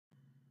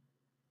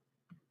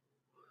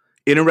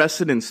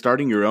Interested in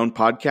starting your own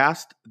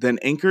podcast? Then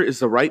Anchor is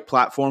the right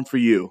platform for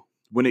you.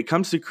 When it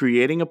comes to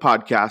creating a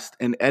podcast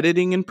and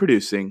editing and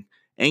producing,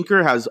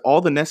 Anchor has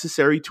all the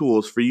necessary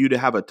tools for you to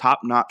have a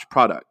top-notch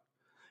product.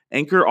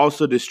 Anchor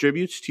also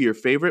distributes to your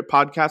favorite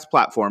podcast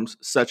platforms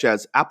such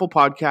as Apple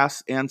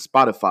Podcasts and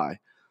Spotify.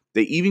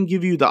 They even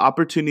give you the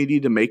opportunity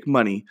to make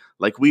money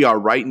like we are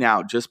right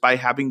now just by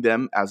having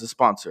them as a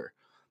sponsor.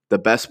 The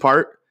best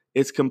part?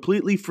 It's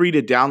completely free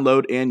to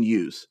download and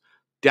use.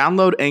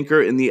 Download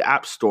Anchor in the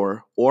App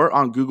Store or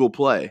on Google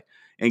Play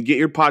and get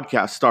your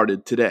podcast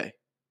started today.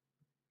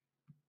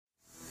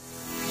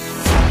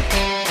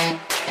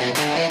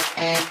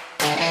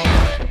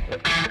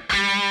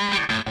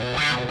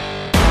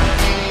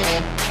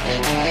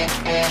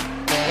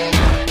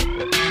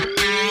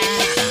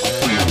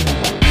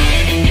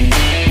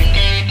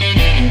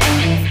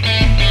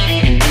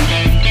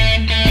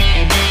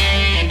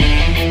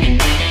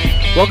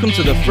 Welcome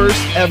to the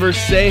first ever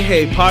Say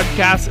Hey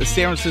podcast, a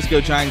San Francisco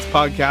Giants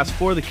podcast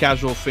for the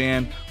casual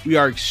fan. We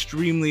are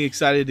extremely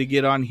excited to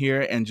get on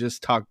here and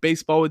just talk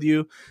baseball with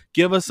you.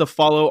 Give us a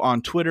follow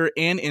on Twitter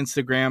and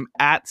Instagram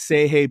at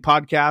Say Hey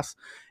Podcast,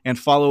 and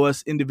follow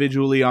us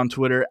individually on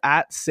Twitter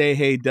at Say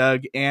Hey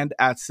Doug and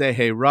at Say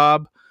Hey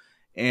Rob.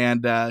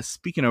 And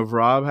speaking of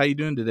Rob, how you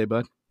doing today,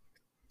 bud?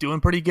 Doing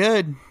pretty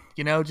good.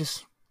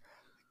 Just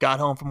got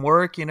home from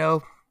work,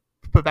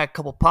 put back a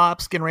couple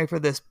pops, getting ready for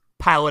this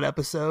pilot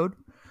episode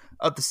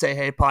of the Say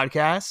Hey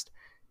podcast.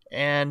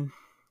 And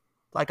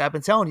like I've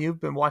been telling you,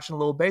 been watching a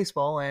little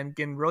baseball and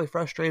getting really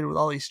frustrated with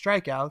all these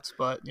strikeouts,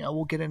 but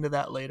we'll get into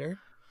that later.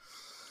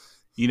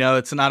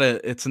 It's not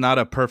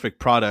a perfect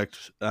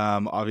product.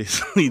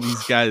 Obviously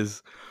these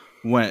guys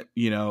went,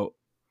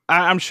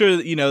 I'm sure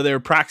that,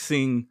 they're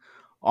practicing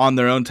on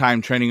their own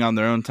time, training on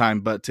their own time,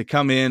 but to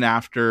come in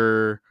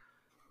after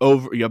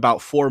over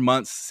about 4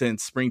 months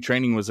since spring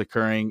training was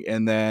occurring,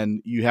 and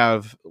then you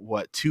have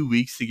 2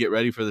 weeks to get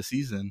ready for the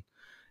season.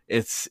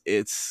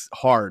 It's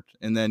hard.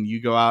 And then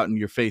you go out and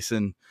you're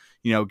facing,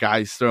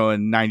 guys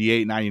throwing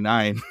 98,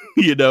 99,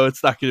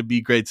 it's not going to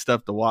be great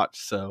stuff to watch.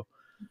 So,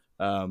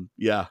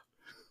 yeah.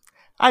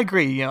 I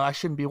agree. I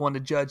shouldn't be one to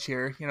judge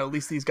here. At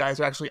least these guys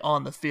are actually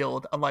on the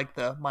field, unlike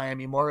the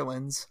Miami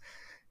Marlins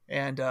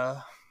and,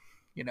 Don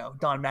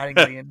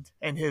Mattingly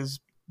and his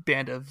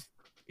band of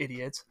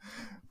idiots.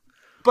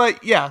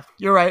 But yeah,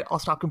 you're right. I'll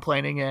stop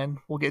complaining and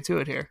we'll get to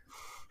it here.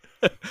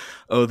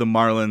 Oh, the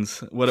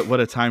Marlins. What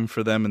a time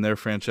for them and their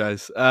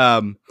franchise.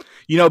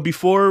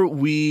 Before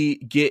we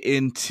get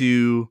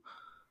into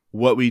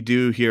what we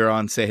do here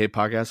on Say Hey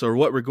Podcast, or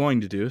what we're going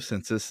to do,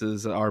 since this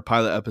is our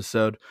pilot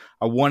episode,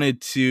 I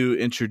wanted to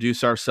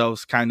introduce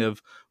ourselves kind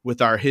of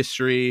with our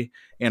history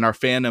and our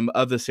fandom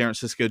of the San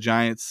Francisco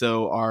Giants,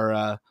 so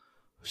our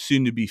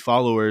soon-to-be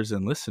followers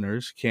and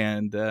listeners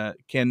can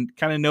kind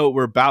of know what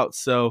we're about.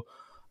 So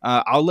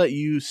I'll let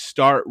you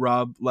start,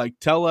 Rob.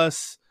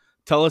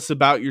 Tell us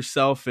about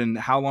yourself and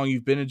how long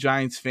you've been a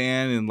Giants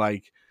fan, and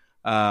what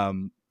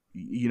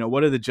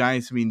do the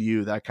Giants mean to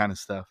you, that kind of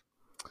stuff.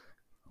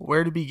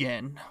 Where to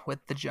begin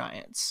with the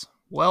Giants?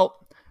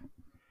 Well,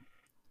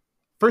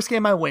 first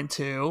game I went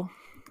to,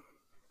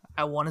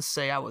 I want to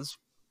say I was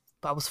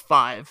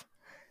 5,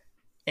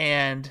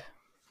 and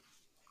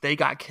they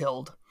got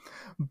killed.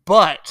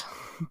 But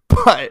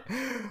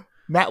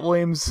Matt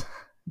Williams,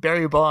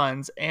 Barry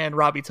Bonds, and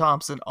Robbie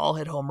Thompson all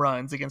hit home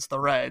runs against the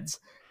Reds.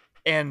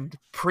 And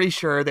pretty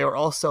sure they were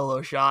all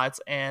solo shots,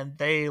 and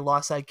they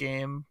lost that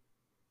game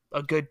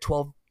a good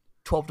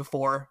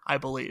 12-4, I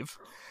believe.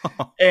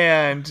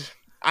 And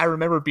I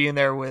remember being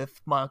there with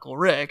my Uncle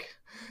Rick,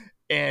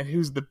 and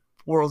who's the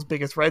world's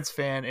biggest Reds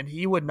fan, and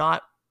he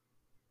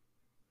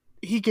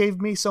gave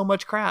me so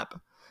much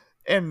crap.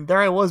 And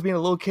there I was being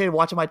a little kid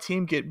watching my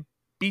team get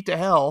beat to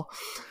hell.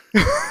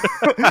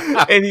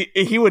 And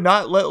he would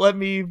not let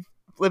me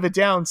live it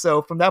down.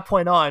 So from that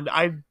point on,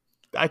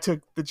 I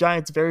took the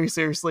Giants very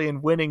seriously,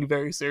 and winning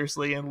very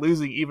seriously, and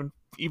losing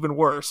even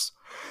worse.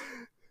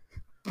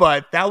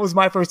 But that was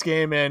my first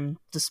game, and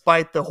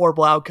despite the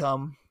horrible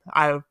outcome,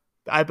 I've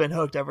been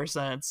hooked ever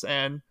since.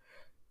 And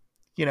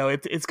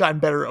it's gotten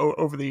better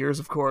over the years,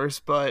 of course.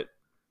 But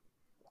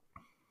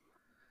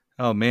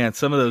oh man,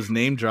 some of those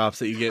name drops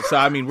that you get. So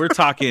I mean, we're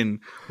talking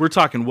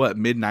what,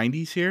 mid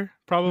 90s here,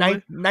 probably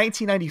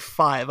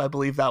 1995, I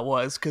believe that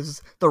was,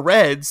 because the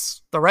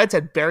Reds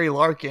had Barry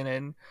Larkin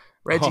and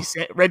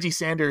Reggie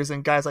Sanders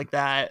and guys like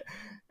that,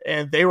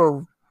 and they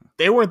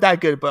weren't that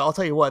good, but I'll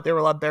tell you what, they were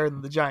a lot better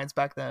than the Giants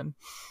back then.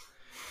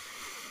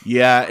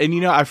 Yeah,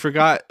 and I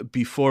forgot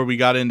before we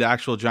got into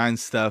actual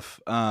Giants stuff,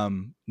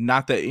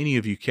 not that any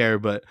of you care,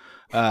 but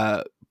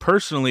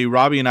personally,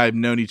 Robbie and I have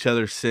known each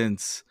other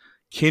since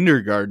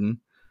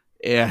kindergarten,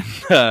 and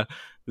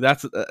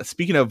that's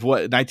speaking of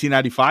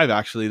 1995,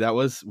 actually, that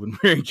was when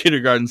we were in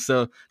kindergarten.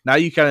 So now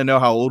you kind of know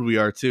how old we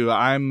are too.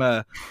 I'm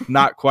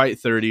not quite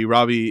 30.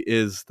 Robbie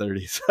is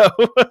 30. So,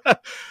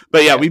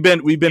 but yeah, we've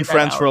been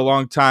friends for a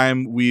long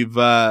time. We've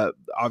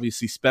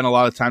obviously spent a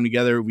lot of time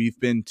together. We've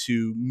been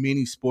to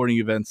many sporting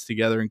events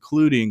together,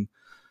 including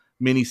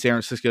many San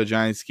Francisco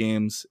Giants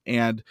games.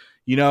 And,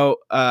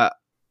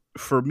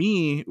 for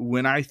me,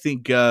 when I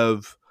think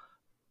of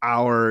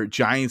our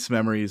Giants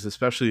memories,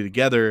 especially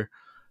together,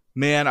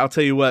 man, I'll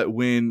tell you what,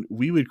 when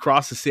we would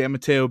cross the San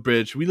Mateo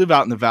Bridge, we live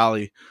out in the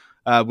valley.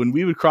 When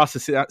we would cross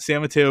the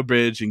San Mateo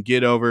Bridge and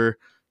get over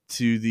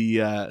to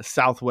the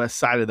southwest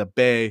side of the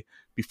bay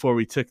before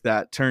we took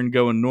that turn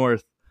going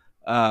north,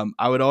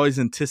 I would always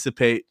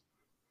anticipate,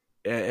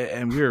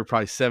 and we were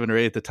probably 7 or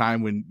 8 at the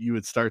time when you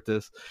would start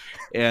this,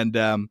 and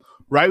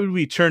right when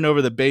we turn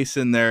over the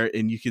basin there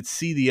and you could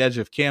see the edge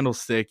of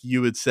Candlestick,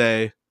 you would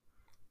say,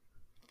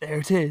 there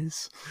it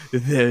is.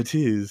 There it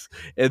is.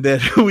 And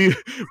then we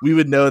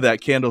would know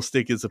that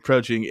Candlestick is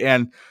approaching.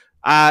 And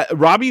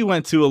Robbie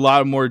went to a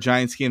lot more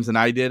Giants games than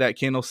I did at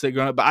Candlestick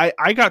growing up, but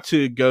I got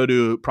to go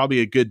to probably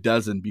a good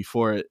dozen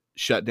before it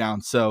shut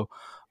down. So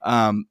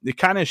it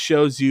kind of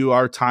shows you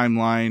our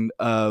timeline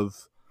of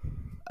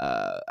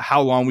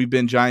how long we've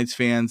been Giants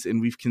fans,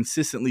 and we've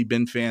consistently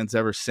been fans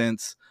ever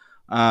since.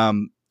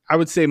 I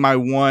would say my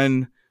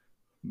one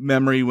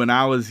memory when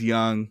I was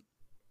young,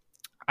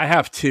 I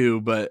have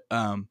two, but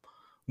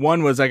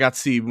one was I got to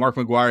see Mark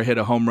McGwire hit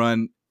a home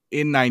run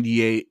in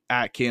 '98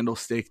 at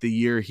Candlestick the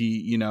year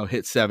he,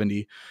 hit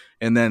 70.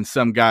 And then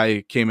some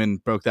guy came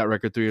and broke that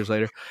record 3 years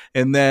later.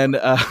 And then,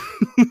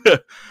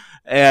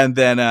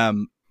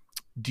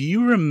 do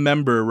you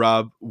remember,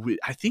 Rob?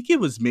 I think it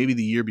was maybe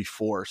the year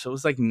before. So it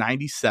was like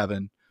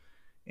 97.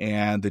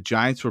 And the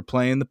Giants were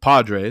playing the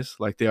Padres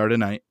like they are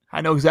tonight.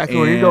 I know exactly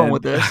where you're going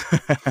with this.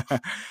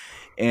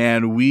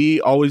 And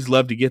we always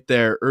love to get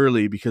there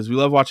early because we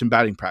love watching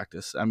batting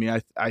practice. I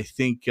mean, I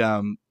think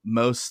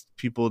most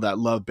people that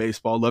love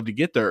baseball love to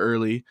get there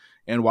early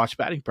and watch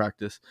batting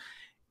practice.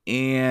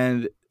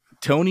 And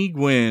Tony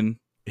Gwynn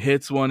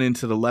hits one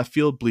into the left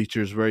field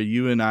bleachers where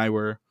you and I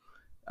were.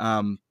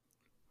 And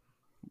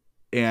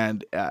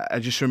I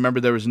just remember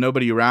there was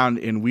nobody around,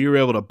 and we were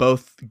able to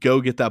both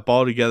go get that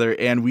ball together.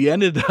 And we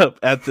ended up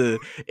at the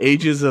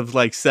ages of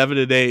like 7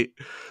 and 8.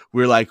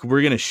 We're like,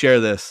 we're going to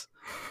share this.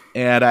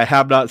 And I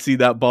have not seen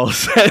that ball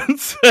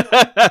since.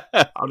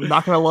 I'm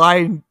not going to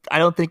lie. I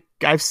don't think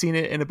I've seen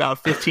it in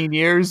about 15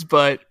 years,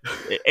 but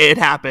it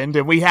happened,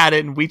 and we had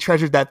it, and we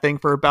treasured that thing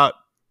for about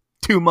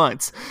 2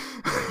 months.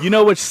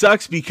 Which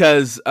sucks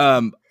because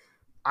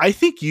I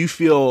think you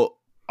feel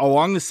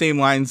along the same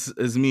lines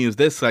as me as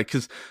this, like,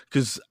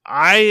 because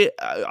I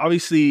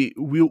obviously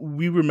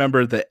we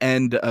remember the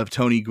end of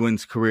Tony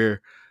Gwynn's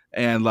career,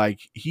 and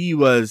like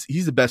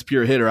he's the best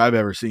pure hitter I've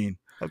ever seen.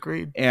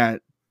 Agreed. And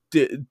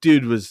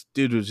dude was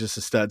just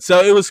a stud. So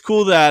it was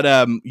cool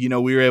that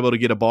we were able to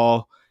get a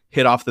ball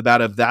hit off the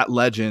bat of that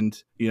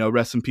legend.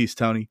 Rest in peace,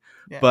 Tony.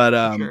 Yeah,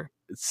 but sure.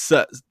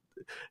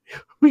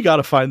 We got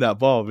to find that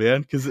ball,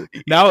 man, because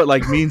now it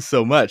like means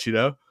so much.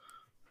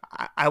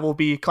 I will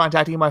be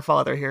contacting my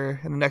father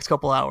here in the next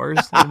couple hours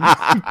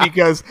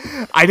because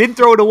I didn't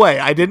throw it away.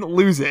 I didn't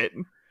lose it.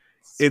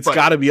 It's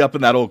got to be up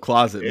in that old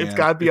closet. It's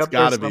got to be up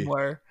there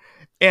somewhere.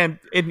 And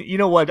you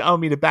know what? I don't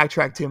mean to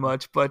backtrack too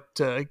much, but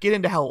get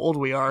into how old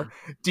we are.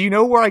 Do you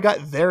know where I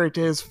got "There It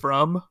Is"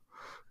 from?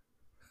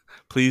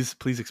 Please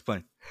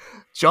explain.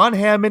 John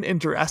Hammond in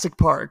Jurassic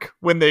Park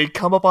when they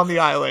come up on the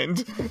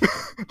island.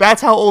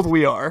 That's how old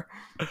we are.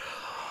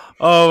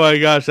 Oh my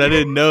gosh, I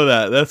didn't know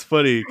that. That's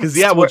funny. Because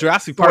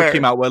Jurassic Park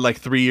came out like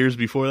 3 years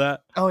before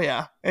that. Oh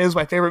yeah, it was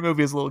my favorite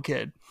movie as a little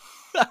kid.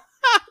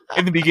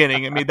 In the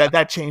beginning, I mean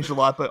that changed a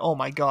lot, but oh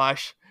my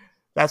gosh,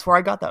 that's where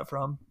I got that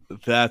from.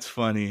 That's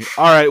funny.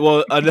 All right,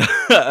 well,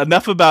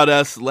 enough about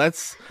us.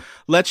 Let's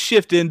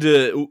shift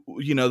into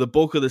the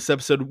bulk of this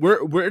episode.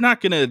 We're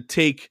not going to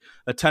take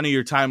a ton of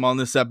your time on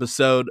this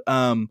episode.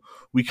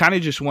 We kind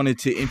of just wanted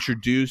to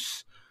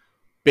introduce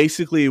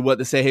basically what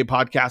the Say Hey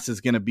podcast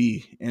is going to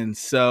be, and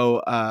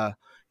so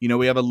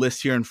we have a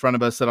list here in front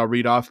of us that I'll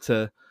read off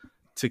to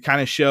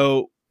kind of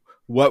show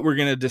what we're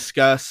going to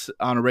discuss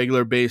on a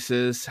regular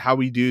basis, how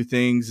we do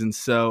things, and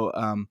so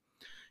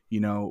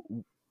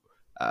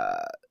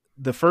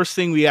the first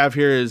thing we have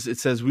here is it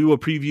says we will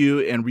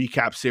preview and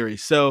recap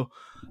series. So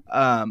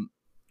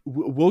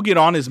we'll get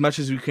on as much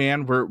as we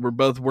can. We're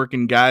both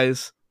working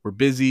guys. We're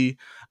busy.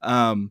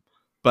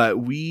 But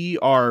we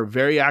are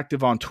very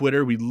active on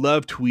Twitter. We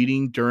love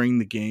tweeting during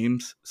the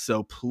games.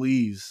 So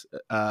please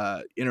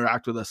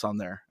interact with us on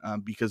there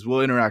because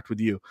we'll interact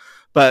with you.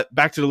 But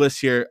back to the list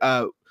here.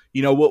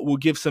 We'll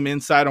give some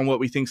insight on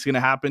what we think is going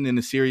to happen in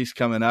the series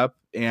coming up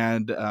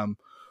and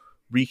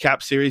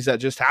recap series that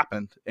just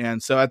happened.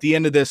 And so at the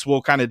end of this,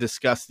 we'll kind of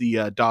discuss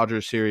the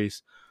Dodgers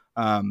series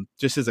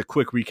just as a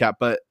quick recap.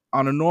 But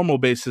on a normal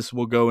basis,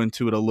 we'll go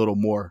into it a little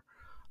more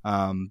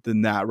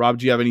than that. Rob,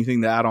 do you have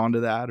anything to add on to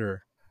that?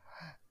 Or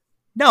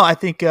no, I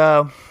think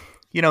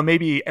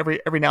maybe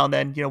every now and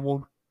then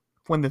we'll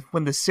when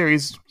the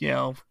series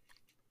get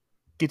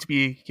to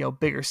be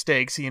bigger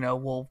stakes,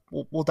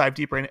 we'll dive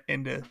deeper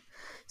into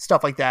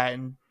stuff like that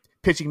and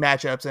pitching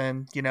matchups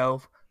and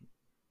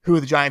who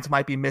the Giants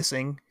might be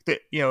missing,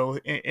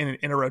 in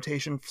a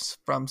rotation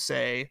from,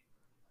 say,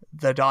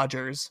 the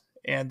Dodgers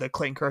and the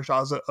Clayton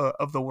Kershaws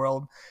of the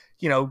world.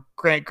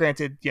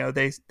 Granted,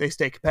 they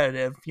stay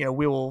competitive.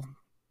 We'll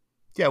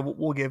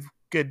give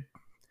good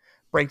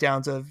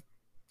breakdowns of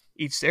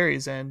each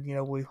series, and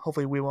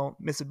hopefully we won't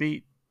miss a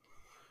beat.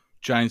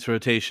 Giants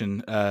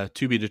rotation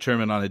to be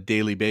determined on a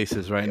daily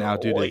basis right now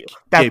due to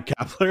Gabe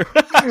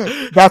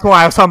Kapler. That's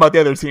why I was talking about the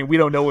other team. We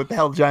don't know what the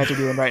hell the Giants are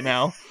doing right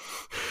now.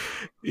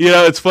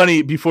 It's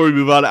funny. Before we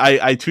move on,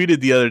 I tweeted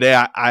the other day.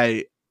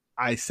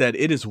 I said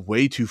it is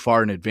way too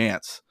far in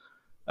advance,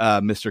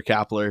 Mr.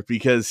 Kapler,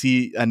 because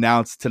he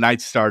announced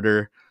tonight's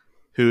starter,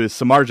 who is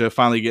Samardzija,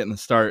 finally getting the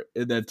start.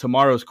 And then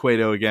tomorrow's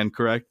Cueto again,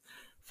 correct?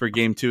 For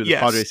game 2 of the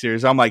Padres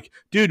series. I'm like,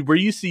 dude, we're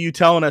used to you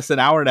telling us an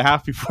hour and a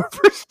half before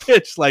first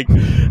pitch. Like,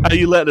 how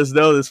you letting us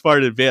know this far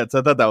in advance?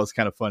 I thought that was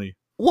kind of funny.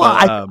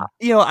 Well,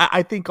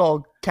 I think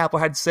all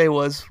Kapler had to say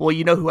was, well,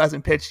 who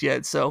hasn't pitched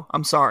yet, so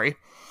I'm sorry.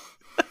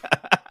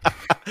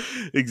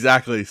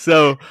 Exactly.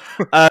 So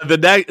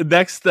the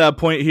next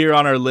point here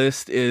on our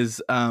list is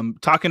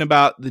talking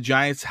about the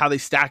Giants, how they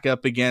stack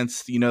up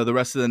against, the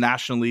rest of the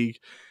National League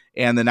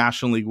and the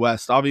National League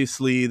West.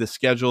 Obviously, the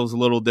schedule is a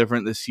little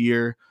different this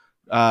year.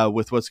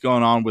 With what's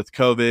going on with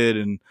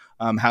COVID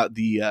and how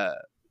the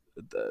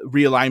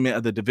realignment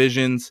of the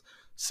divisions.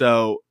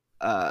 So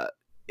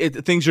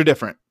things are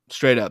different,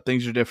 straight up.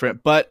 Things are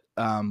different, but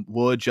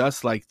we'll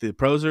adjust like the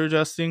pros are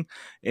adjusting.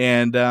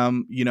 And,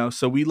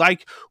 so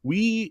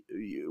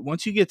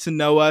once you get to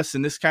know us,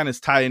 and this kind of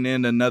is tying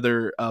in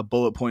another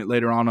bullet point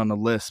later on the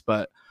list,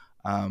 but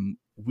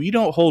we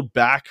don't hold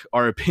back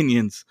our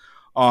opinions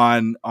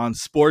on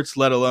sports,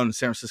 let alone the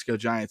San Francisco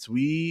Giants.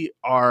 We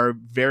are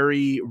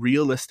very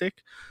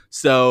realistic.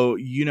 So,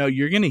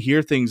 you're going to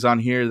hear things on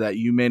here that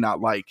you may not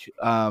like,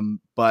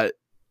 but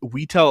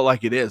we tell it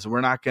like it is.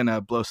 We're not going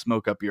to blow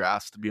smoke up your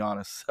ass, to be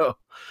honest. So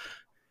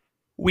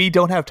we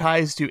don't have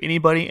ties to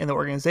anybody in the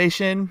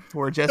organization.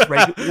 We're just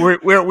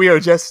we are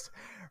just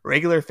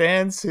regular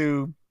fans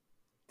who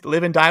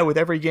live and die with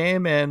every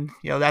game. And,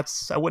 I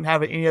wouldn't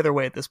have it any other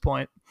way at this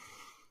point.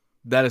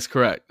 That is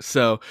correct.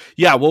 So,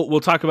 yeah, we'll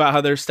talk about how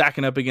they're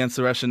stacking up against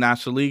the rest of the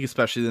National League,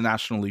 especially the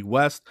National League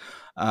West.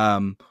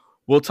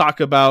 We'll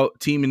talk about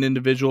team and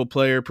individual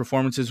player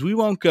performances. We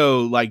won't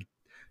go like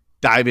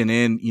diving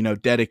in,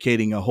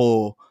 dedicating a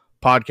whole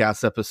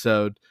podcast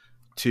episode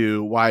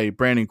to why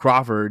Brandon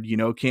Crawford,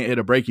 can't hit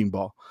a breaking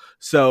ball.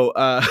 So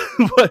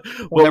what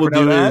we'll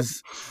do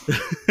is,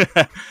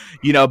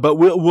 but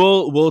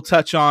we'll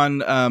touch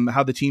on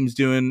how the team's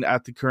doing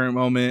at the current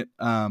moment.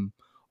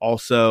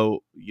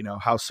 Also,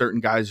 how certain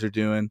guys are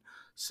doing.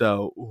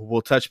 So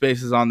we'll touch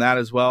bases on that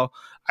as well.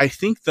 I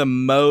think the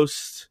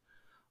most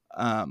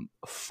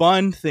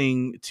fun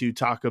thing to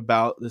talk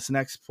about, this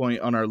next point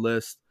on our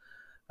list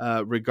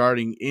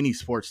regarding any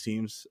sports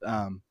teams.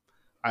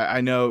 I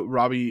know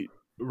Robbie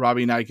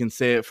and I can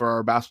say it for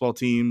our basketball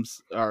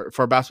teams, or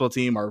for our basketball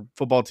team, our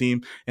football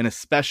team, and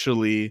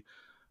especially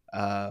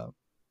our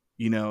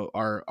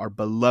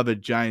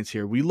beloved Giants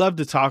here. We love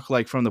to talk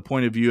like from the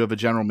point of view of a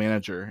general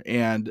manager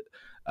and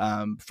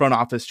front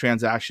office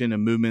transaction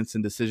and movements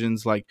and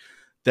decisions. Like,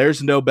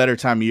 there's no better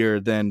time of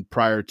year than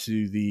prior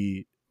to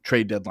the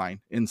trade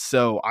deadline. And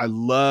so I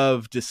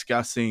love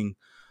discussing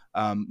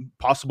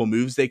possible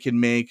moves they can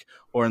make,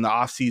 or in the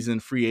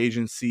offseason free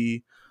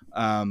agency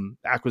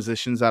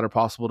acquisitions that are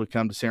possible to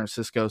come to San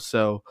Francisco.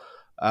 So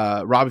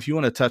Rob, if you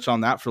want to touch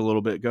on that for a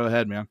little bit, go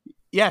ahead, man.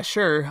 Yeah,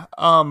 sure.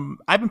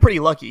 I've been pretty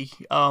lucky.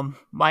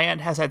 My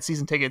aunt has had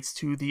season tickets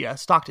to the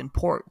Stockton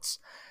Ports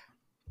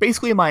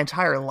basically my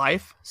entire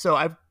life. So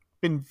I've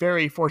been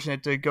very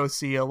fortunate to go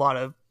see a lot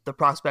of the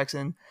prospects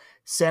in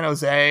San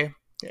Jose,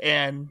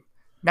 and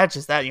not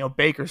just that,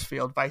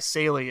 Bakersfield,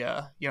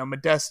 Visalia,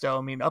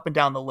 Modesto, up and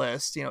down the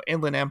list,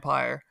 Inland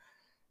Empire.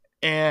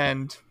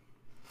 And,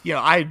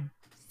 I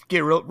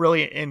get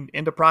really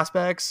into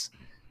prospects.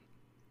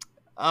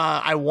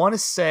 I want to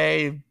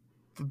say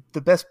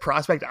the best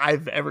prospect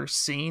I've ever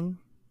seen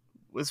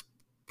was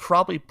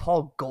probably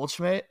Paul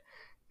Goldschmidt.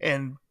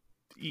 And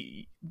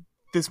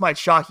this might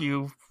shock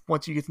you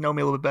once you get to know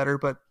me a little bit better,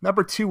 but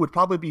number 2 would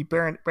probably be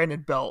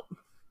Brandon Belt.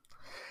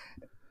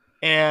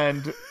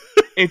 And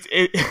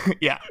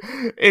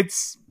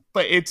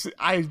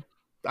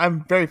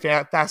I'm very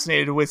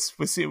fascinated with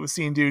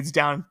seeing dudes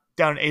down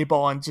in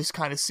A-ball and just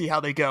kind of see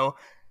how they go.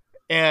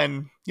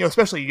 And,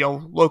 especially,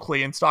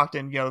 locally in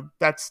Stockton,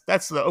 that's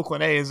the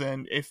Oakland A's.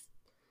 And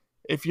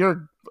if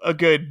you're a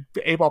good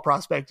A-ball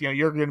prospect,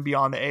 you're going to be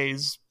on the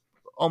A's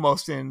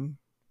almost in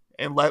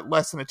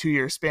less than a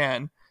 2-year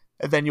span.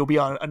 And then you'll be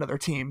on another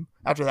team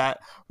after that.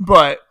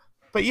 But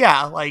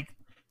yeah, like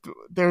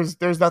there's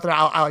nothing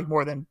I like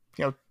more than,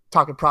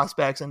 talking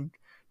prospects and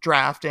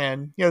draft,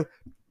 and,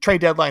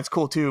 trade deadline's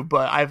cool too.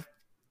 But I've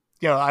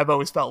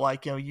always felt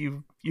like,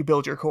 you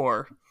build your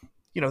core,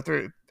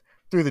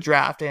 through the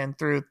draft and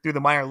through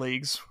the minor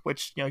leagues,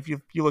 which, if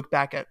you look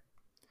back at,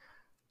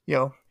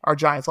 our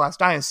Giants last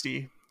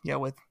dynasty,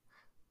 with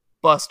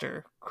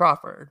Buster,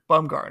 Crawford,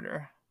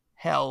 Bumgarner,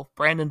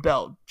 Brandon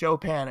Belt, Joe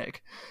Panik,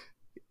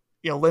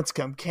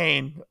 Lincecum,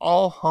 Kane,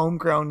 all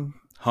homegrown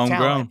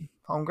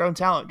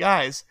talent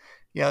guys.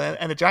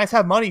 And the Giants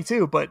have money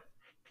too, but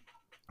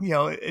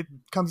it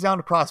comes down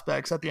to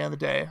prospects at the end of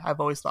the day.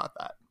 I've always thought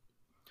that.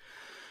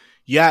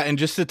 Yeah, and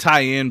just to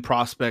tie in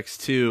prospects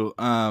too,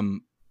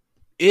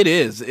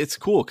 it's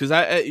cool because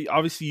I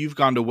obviously you've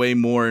gone to way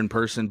more in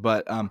person,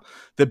 but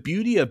the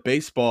beauty of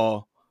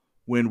baseball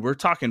when we're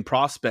talking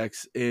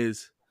prospects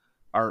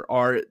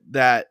are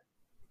that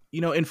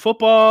in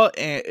football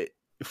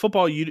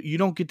you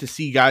don't get to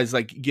see guys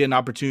like get an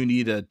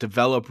opportunity to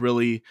develop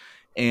really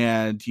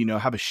and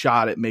have a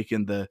shot at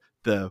making the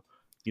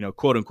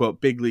quote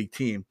unquote big league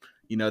team.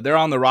 They're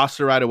on the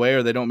roster right away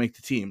or they don't make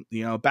the team.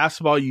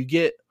 Basketball you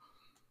get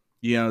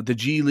the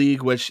G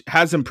League, which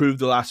has improved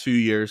the last few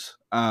years,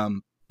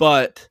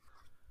 but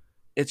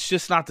it's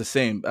just not the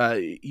same.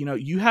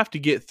 You have to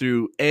get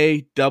through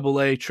A, double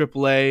A,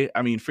 triple A.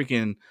 I mean,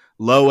 freaking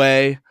low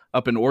A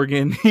up in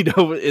Oregon, in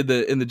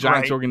the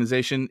Giants Right.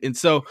 organization. And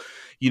so,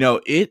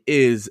 it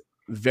is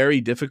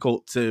very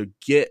difficult to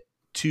get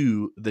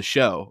to the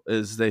show,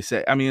 as they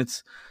say. I mean,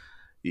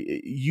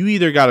 you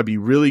either got to be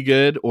really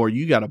good or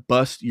you got to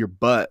bust your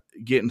butt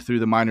getting through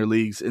the minor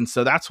leagues. And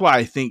so that's why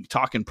I think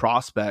talking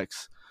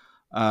prospects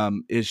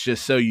is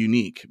just so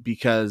unique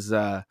because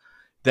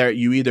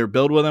you either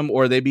build with them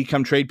or they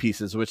become trade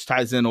pieces, which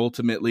ties in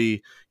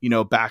ultimately,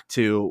 back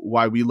to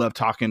why we love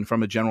talking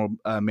from a general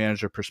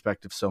manager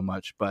perspective so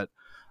much. But,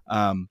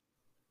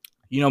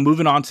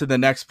 moving on to the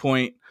next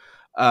point,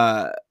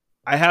 I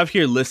have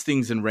here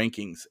listings and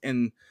rankings,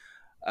 and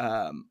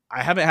I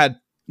haven't had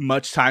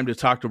much time to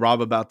talk to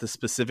Rob about this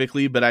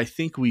specifically, but I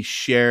think we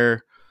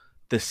share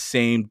the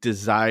same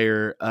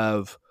desire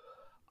of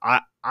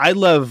I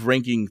love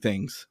ranking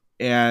things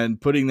and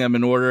putting them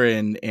in order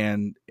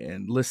and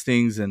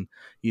listings and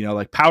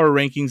like power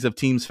rankings of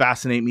teams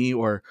fascinate me,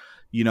 or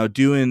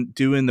doing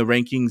the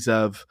rankings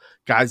of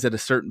guys at a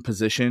certain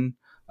position,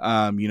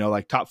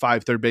 like top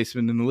 5 third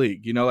baseman in the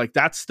league, like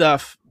that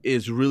stuff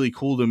is really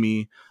cool to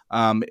me,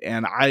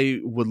 and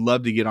I would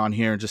love to get on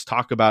here and just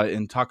talk about it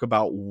and talk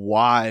about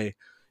why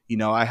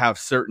I have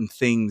certain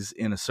things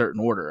in a certain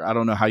order. I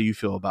don't know how you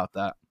feel about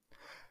that.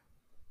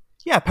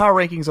 Yeah, power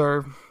rankings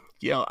are,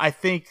 I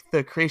think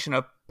the creation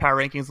of power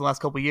rankings in the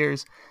last couple of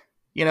years,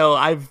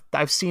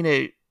 I've seen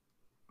it,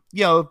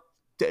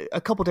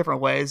 a couple different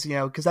ways,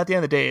 because at the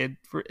end of the day,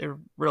 it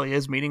really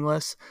is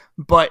meaningless,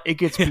 but it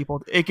gets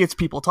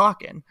people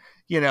talking,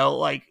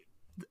 like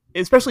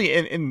especially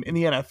in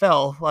the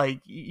NFL,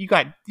 like you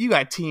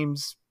got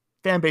teams,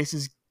 fan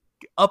bases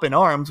up in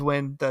arms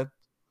when the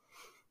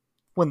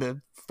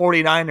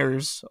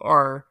 49ers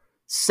are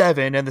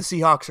 7 and the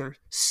Seahawks are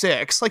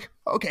 6. Like,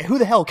 okay, who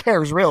the hell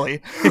cares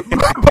really?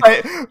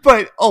 but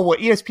what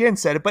ESPN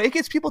said it, but it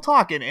gets people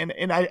talking,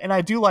 and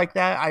I do like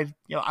that. I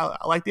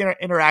like the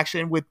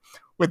interaction with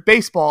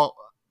baseball.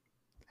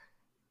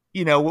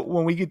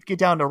 When we get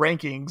down to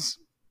rankings,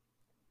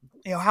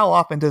 how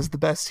often does the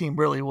best team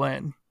really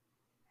win?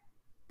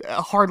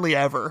 Hardly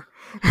ever.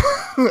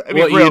 I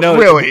mean,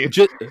 really.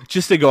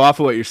 Just to go off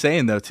of what you're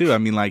saying though, too. I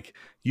mean, like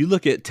you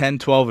look at 10,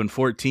 12, and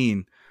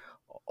 14.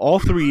 All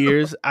 3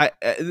 years,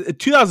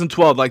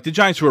 2012, like the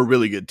Giants were a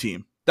really good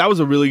team. That was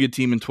a really good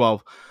team in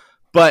 12.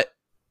 But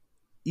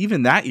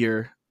even that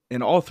year,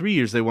 in all 3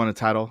 years they won a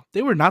title,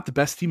 they were not the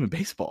best team in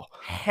baseball.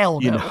 Hell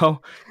no.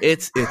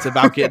 It's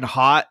about getting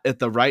hot at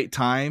the right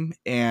time.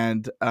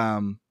 And,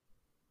 I'm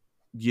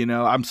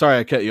sorry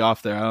I cut you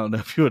off there. I don't know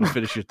if you want to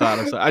finish your thought.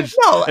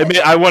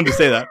 I wanted to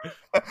say that.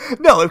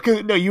 No,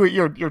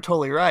 you're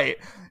totally right.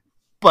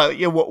 But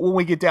when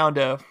we get down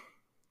to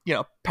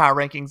power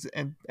rankings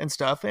and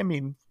stuff, I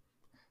mean,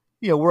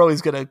 we're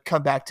always going to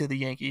come back to the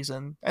Yankees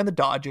and the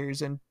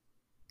Dodgers and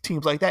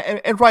teams like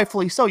that. And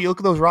rightfully so. You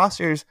look at those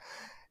rosters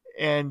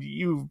and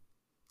you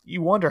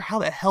wonder how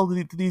the hell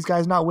do these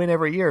guys not win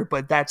every year?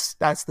 But that's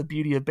the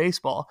beauty of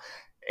baseball.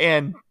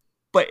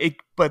 But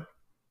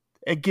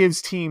it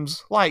gives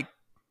teams like,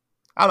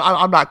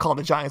 I'm not calling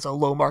the Giants a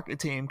low market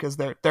team because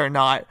they're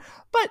not,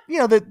 but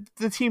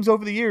the teams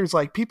over the years,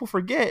 like people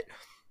forget,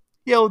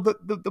 the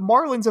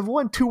Marlins have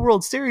won 2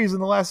 World Series in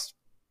the last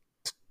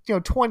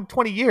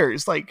 20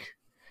 years, like,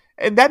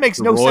 and that makes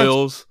no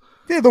sense.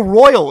 Yeah, the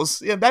Royals,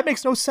 that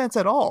makes no sense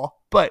at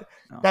all. But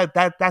no.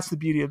 That's the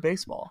beauty of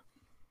baseball.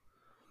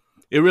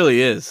 It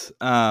really is.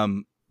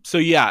 So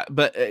yeah,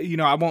 but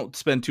I won't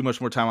spend too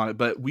much more time on it.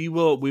 But we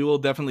will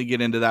definitely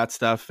get into that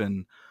stuff,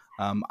 and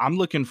I'm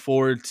looking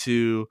forward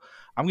to.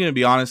 I'm going to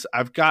be honest.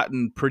 I've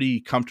gotten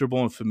pretty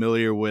comfortable and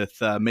familiar with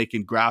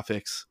making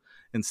graphics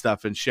and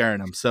stuff and sharing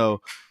them.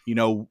 So,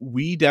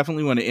 we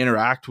definitely want to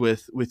interact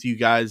with you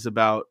guys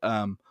about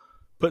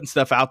putting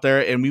stuff out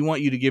there, and we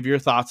want you to give your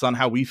thoughts on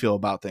how we feel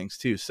about things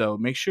too. So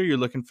make sure you're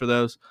looking for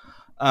those.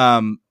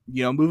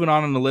 Moving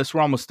on the list, we're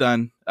almost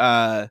done.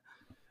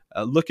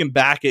 Looking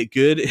back at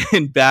good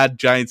and bad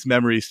Giants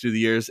memories through the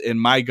years,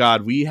 and my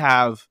God, we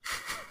have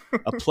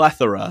a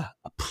plethora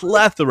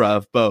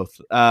of both.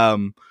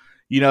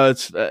 We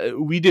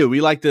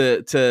like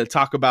to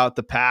talk about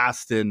the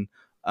past, and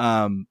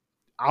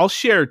I'll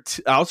share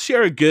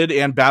a good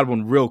and bad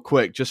one real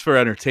quick just for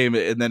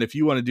entertainment. And then if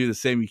you want to do the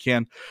same, you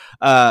can.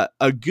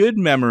 A good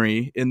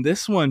memory, and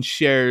this one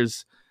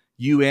shares,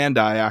 you and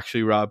I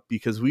actually, Rob,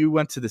 because we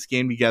went to this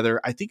game together.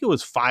 I think it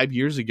was 5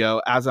 years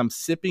ago. As I'm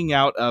sipping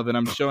out of, and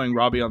I'm showing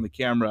Robbie on the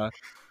camera,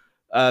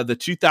 the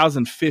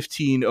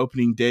 2015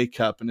 Opening Day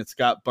Cup, and it's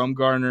got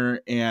Bumgarner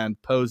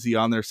and Posey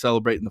on there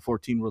celebrating the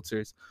 14 World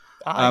Series.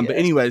 Yes. But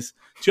anyways,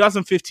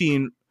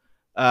 2015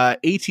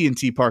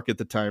 AT&T Park at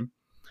the time.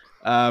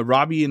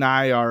 Robbie and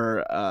I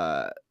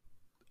are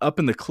up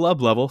in the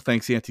club level,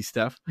 thanks Auntie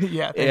Steph.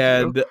 Yeah,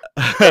 thank you.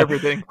 For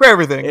everything.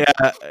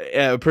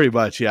 Yeah, pretty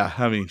much. Yeah,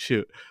 I mean,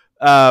 shoot.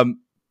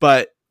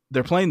 But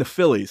they're playing the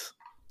Phillies,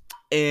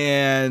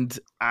 and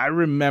I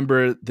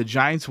remember the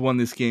Giants won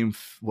this game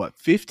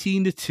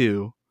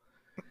 15-2,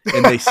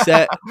 and they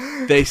set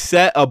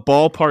a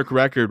ballpark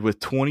record with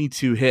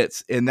 22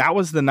 hits, and that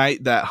was the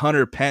night that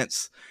Hunter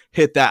Pence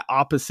hit that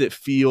opposite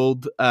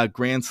field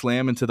grand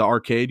slam into the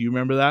arcade. You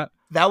remember that?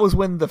 That was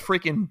when the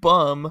freaking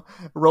bum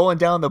rolling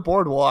down the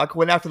boardwalk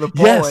went after the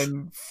ball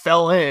and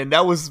fell in.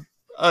 That was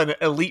an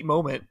elite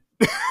moment.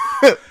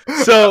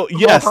 So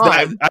yes,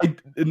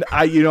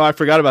 I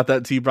forgot about that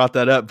until you brought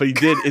that up, but he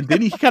did, and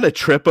then he kind of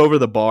trip over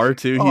the bar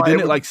too. He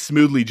didn't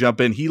smoothly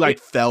jump in; he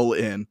fell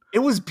in. It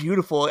was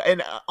beautiful,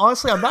 and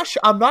honestly, I'm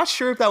not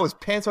sure if that was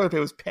Pence or if it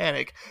was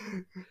Panic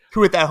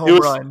who hit that home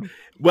run.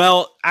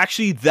 Well,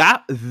 actually,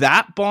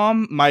 that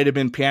bomb might have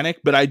been Panic,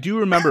 but I do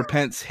remember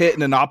Pence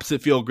hitting an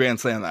opposite field grand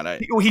slam that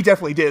night. He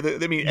definitely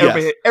did. I mean,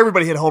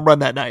 everybody hit a home run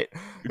that night,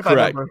 if I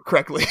remember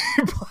correctly.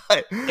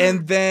 But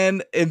and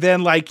then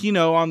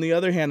on the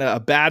other hand,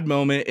 a bad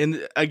moment.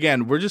 And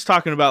again, we're just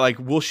talking about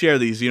we'll share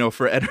these,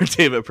 for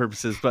entertainment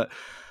purposes. But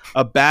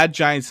a bad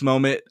Giants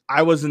moment.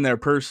 I wasn't there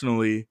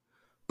personally,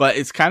 but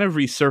it's kind of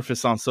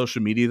resurfaced on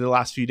social media the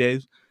last few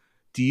days.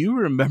 Do you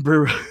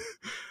remember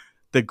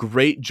the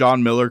great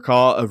John Miller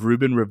call of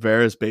Ruben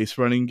Rivera's base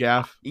running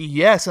gaff?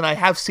 Yes, and I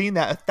have seen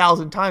that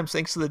 1,000 times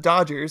thanks to the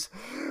Dodgers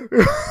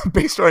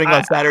base running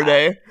on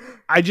Saturday.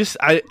 I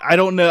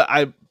don't know.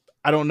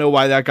 I don't know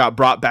why that got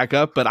brought back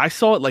up, but I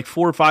saw it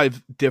 4 or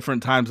 5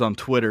 different times on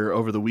Twitter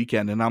over the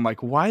weekend, and I'm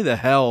like, why the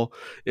hell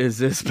is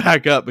this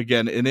back up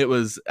again? And it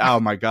was, oh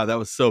my God, that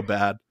was so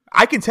bad.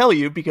 I can tell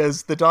you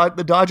because the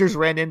Dodgers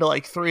ran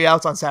into 3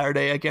 outs on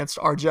Saturday against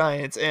our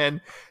Giants, and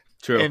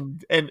true,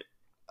 and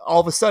all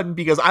of a sudden,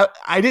 because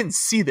I didn't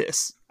see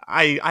this,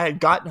 I had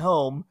gotten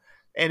home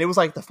and it was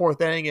the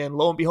 4th inning, and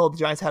lo and behold, the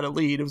Giants had a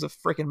lead. It was a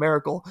freaking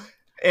miracle,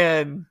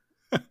 and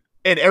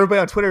everybody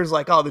on Twitter is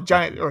like, "Oh, the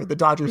Giant or the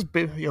Dodgers,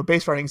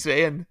 base running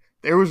today," and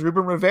there was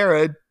Ruben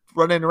Rivera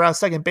running around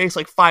second base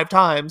 5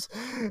 times,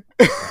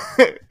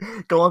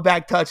 going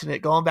back, touching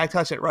it,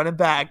 running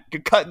back,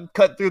 cutting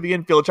through the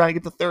infield, trying to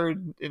get to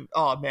third. And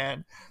oh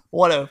man,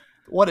 what a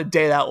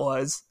day that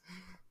was.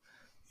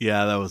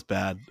 Yeah, that was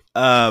bad.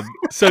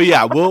 So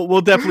yeah,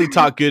 we'll definitely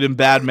talk good and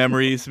bad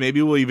memories.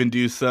 Maybe we'll even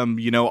do some,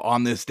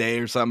 on this day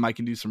or something. I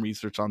can do some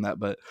research on that.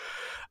 But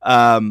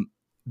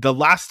the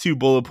last 2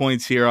 bullet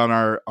points here on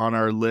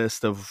our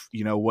list of,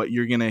 what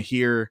you're gonna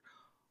hear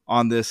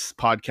on this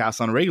podcast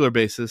on a regular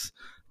basis,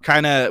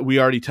 kind of we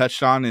already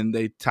touched on, and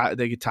they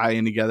could tie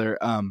in together.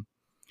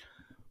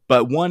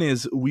 But one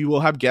is we will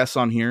have guests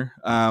on here.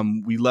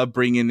 We love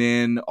bringing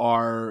in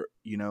our,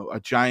 a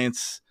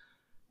Giants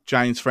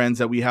friends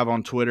that we have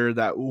on Twitter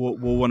that we'll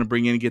want to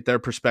bring in and get their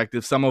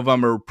perspective. Some of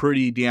them are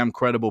pretty damn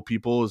credible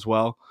people as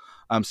well.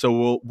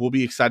 So we'll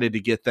be excited to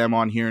get them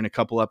on here in a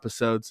couple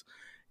episodes.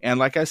 And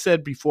like I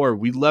said before,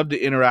 we love to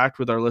interact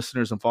with our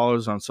listeners and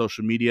followers on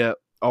social media,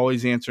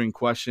 always answering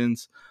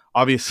questions.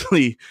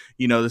 Obviously,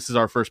 this is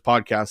our first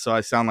podcast, so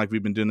I sound like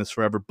we've been doing this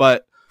forever.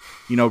 But,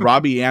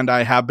 Robbie and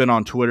I have been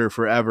on Twitter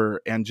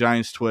forever, and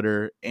Giants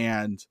Twitter,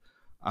 and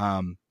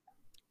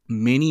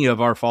many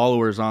of our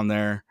followers on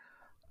there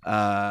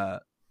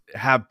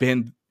have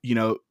been,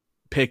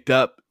 picked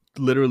up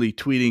literally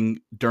tweeting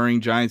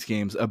during Giants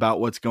games about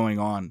what's going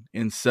on.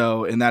 And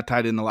that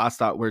tied in the last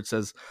thought where it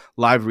says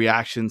live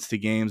reactions to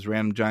games,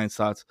 random Giants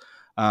thoughts.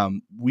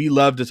 We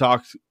love to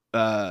talk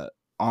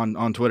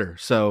on Twitter.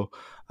 So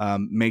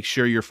make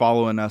sure you're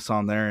following us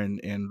on there,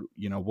 and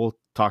we'll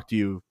talk to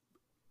you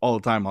all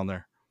the time on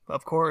there.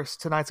 Of course,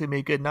 tonight's gonna be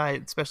a good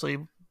night, especially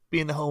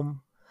being the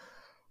home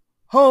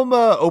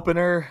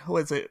opener.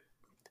 What is it?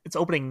 It's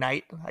opening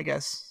night, I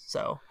guess.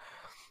 So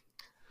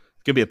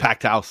it's gonna be a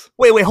packed house.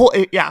 Wait,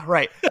 yeah,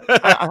 right.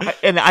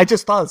 And I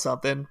just thought of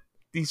something.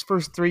 These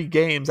first 3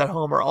 games at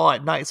home are all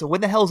at night. So when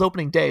the hell is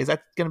opening day? Is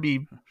that gonna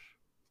be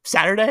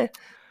Saturday?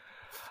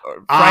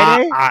 Or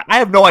Friday? I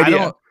have no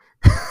idea.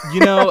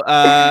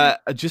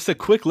 Just a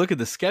quick look at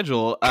the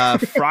schedule.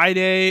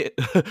 Friday,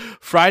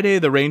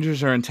 the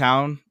Rangers are in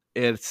town.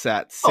 It's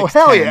at 6:10. Oh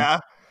hell yeah!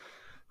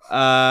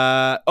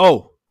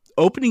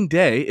 Opening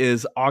day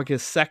is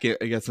August 2nd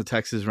against the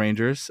Texas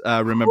Rangers.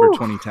 Remember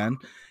 2010,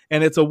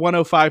 and it's a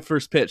 1:05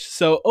 first pitch.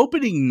 So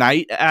opening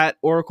night at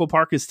Oracle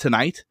Park is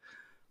tonight.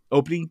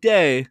 Opening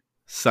day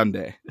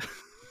Sunday.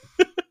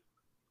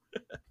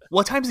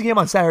 What time's the game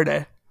on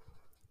Saturday?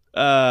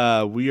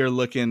 We are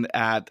looking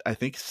at, I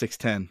think,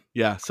 6:10.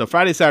 Yeah, so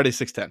Friday, Saturday,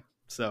 6:10.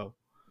 So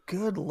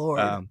good Lord.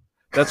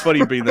 That's funny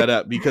you bring that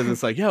up because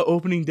it's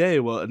opening day.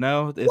 Well,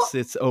 no,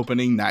 it's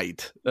opening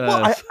night.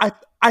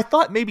 I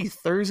thought maybe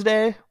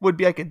Thursday would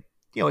be like a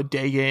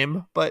day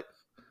game, but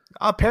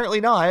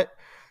apparently not.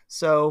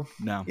 So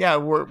No. yeah,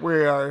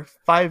 we are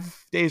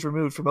 5 days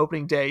removed from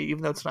opening day,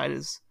 even though tonight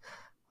is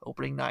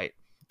opening night,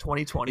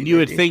 2020. And you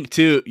would baby.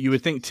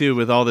 think too,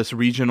 with all this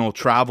regional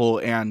travel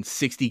and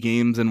 60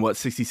 games in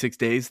 66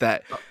 days,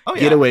 that Oh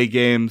yeah, getaway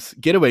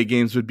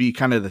games would be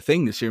kind of the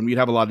thing this year, and we'd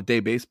have a lot of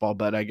day baseball,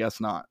 but I guess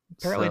not.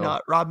 apparently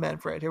not. Rob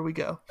Manfred, here we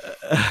go.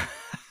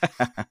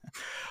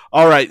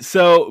 All right,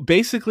 so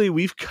basically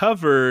we've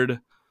covered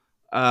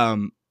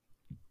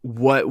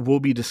what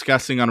we'll be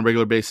discussing on a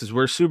regular basis.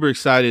 We're super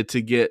excited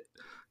to get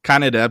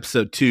kind of to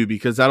episode 2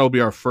 because that'll be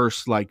our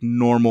first like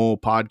normal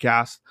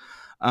podcast.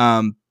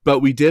 But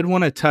we did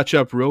want to touch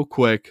up real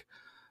quick,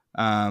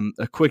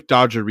 a quick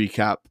Dodger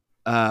recap.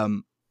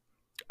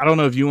 I don't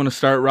know if you want to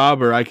start,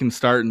 Rob, or I can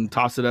start and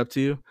toss it up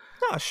to you.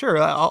 No, sure.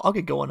 I'll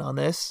get going on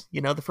this.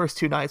 The first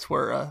 2 nights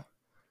were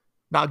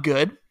not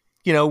good.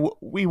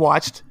 We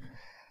watched,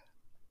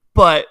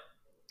 but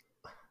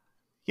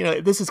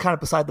this is kind of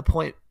beside the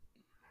point.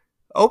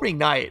 Opening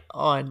night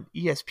on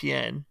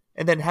ESPN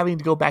and then having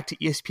to go back to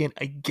ESPN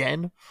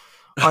again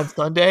on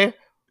Sunday.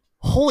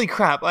 Holy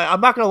crap. I'm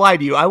not going to lie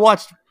to you. I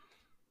watched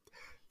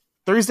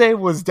Thursday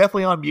was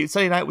definitely on mute.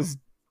 Sunday night was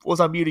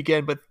on mute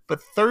again, but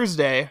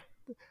Thursday,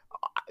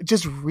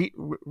 just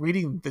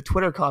reading the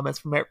Twitter comments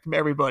from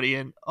everybody,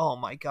 and oh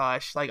my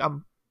gosh, like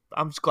I'm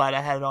just glad I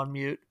had it on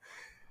mute.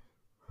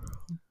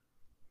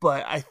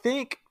 But I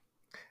think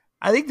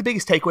the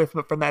biggest takeaway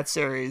from that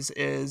series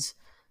is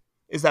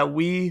that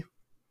we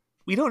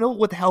don't know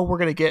what the hell we're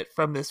gonna get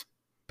from this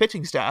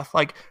pitching staff.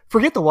 Like,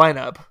 forget the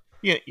lineup.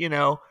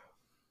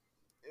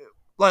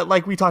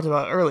 Like we talked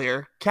about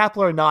earlier,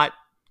 Kapler not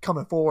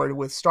coming forward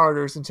with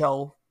starters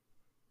until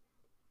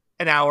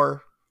an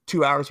hour,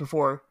 2 hours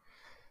before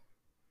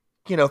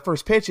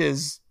first pitch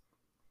is.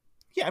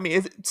 Yeah, I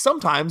mean,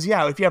 sometimes,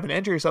 yeah, if you have an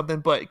injury or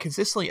something, but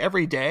consistently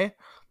every day,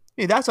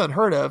 that's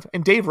unheard of.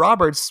 And Dave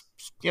Roberts,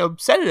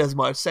 said it as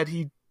much. Said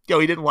he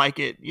didn't like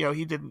it.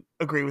 He didn't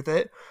agree with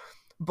it.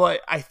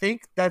 But I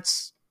think I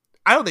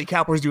don't think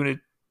Kapler's doing it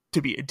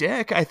to be a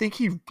dick. I think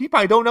he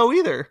probably don't know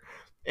either.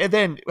 And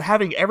then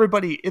having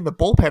everybody in the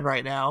bullpen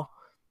right now,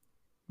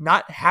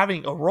 not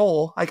having a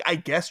role, like I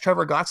guess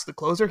Trevor Gott's the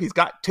closer. He's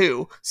got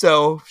 2,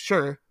 so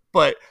sure.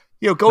 But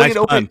going nice in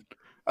opening,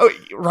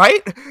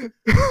 right?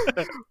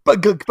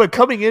 but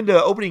coming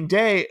into opening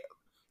day,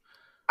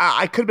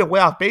 I could have been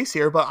way off base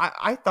here, but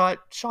I thought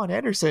Sean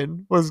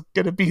Anderson was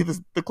going to be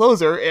the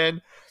closer,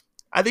 and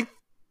I think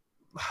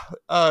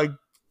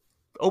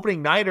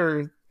opening night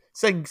or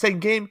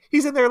second game,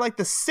 he's in there like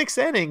the 6th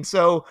inning.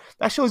 So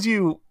that shows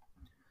you,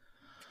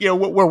 where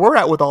we're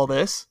at with all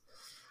this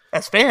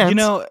as fans.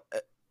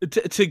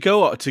 To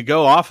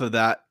go off of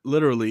that,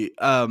 literally,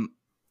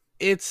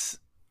 it's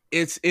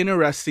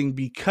interesting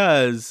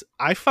because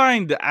I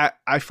find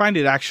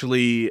it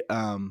actually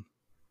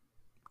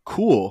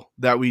cool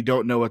that we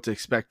don't know what to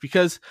expect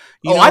because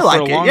I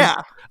like it.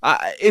 Yeah,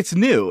 it's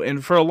new,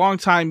 and for a long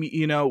time,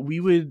 we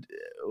would.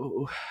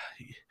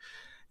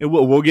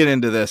 We'll get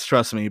into this,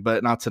 trust me,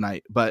 but not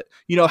tonight. But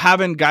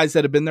having guys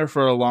that have been there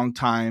for a long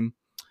time,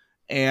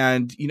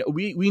 and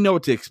we know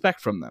what to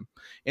expect from them,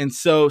 and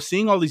so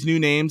seeing all these new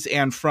names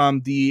and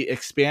from the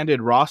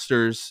expanded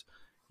rosters,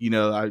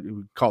 I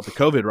would call it the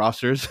COVID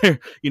rosters.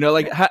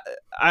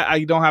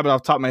 I don't have it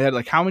off the top of my head.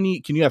 Like, how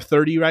many can you have?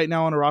 30 right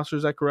now on a roster?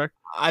 Is that correct?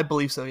 I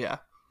believe so. Yeah.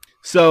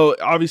 So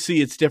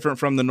obviously it's different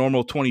from the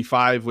normal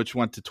 25, which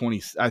went to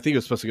 20. I think it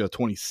was supposed to go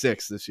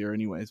 26 this year,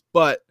 anyways.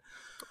 But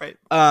right.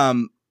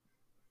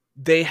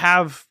 They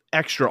have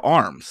extra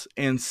arms,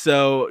 and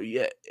so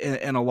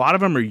and a lot of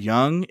them are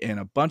young,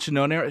 and a bunch of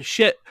known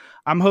shit.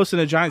 I'm hosting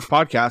a Giants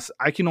podcast.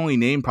 I can only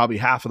name probably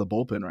half of the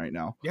bullpen right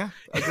now. Yeah,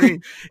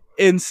 agreed.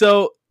 And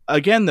so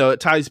again, though,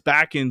 it ties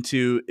back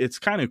into it's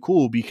kind of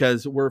cool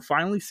because we're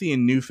finally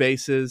seeing new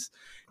faces.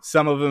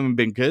 Some of them have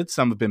been good,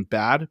 some have been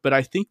bad, but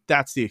I think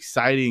that's the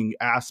exciting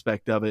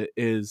aspect of it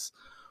is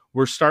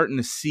we're starting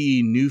to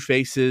see new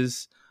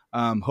faces,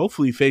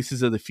 hopefully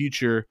faces of the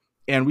future.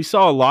 And we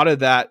saw a lot of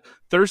that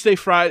Thursday,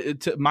 Friday.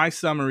 To my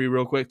summary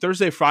real quick,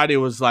 Thursday, Friday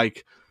was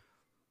like,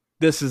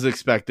 this is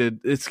expected.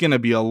 It's going to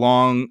be a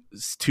long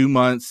 2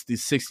 months,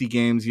 these 60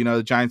 games,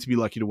 the Giants would be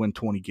lucky to win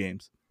 20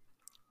 games.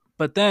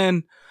 But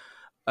then,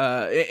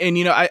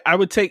 I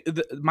would take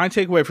my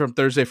takeaway from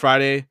Thursday,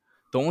 Friday.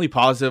 The only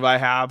positive I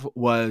have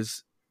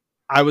was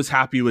I was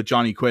happy with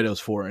Johnny Cueto's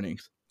 4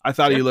 innings. I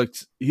thought he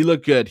looked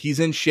good. He's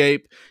in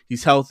shape.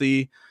 He's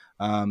healthy.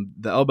 The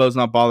elbow's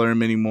not bothering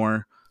him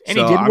anymore. And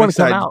so he did want to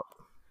come out.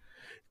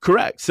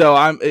 Correct.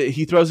 So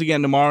he throws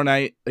again tomorrow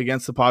night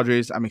against the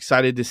Padres. I'm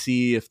excited to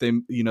see if they,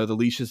 the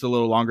leash is a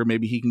little longer.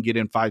 Maybe he can get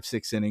in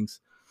 5-6 innings.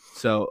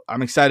 So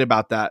I'm excited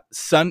about that.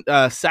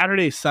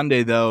 Saturday,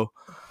 Sunday though,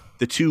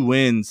 the 2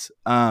 wins,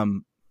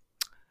 and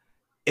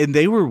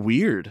they were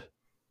weird.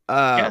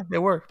 Yeah, they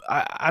were.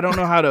 I don't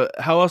know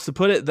how else to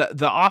put it.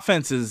 The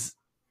offense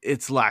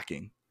it's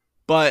lacking,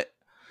 but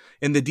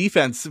in the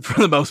defense for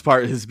the most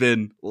part has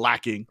been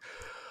lacking.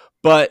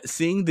 But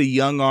seeing the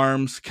young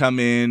arms come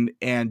in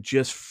and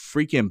just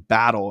freaking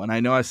battle, and I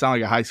know I sound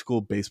like a high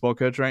school baseball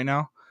coach right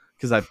now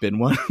because I've been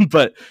one,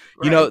 but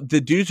Right.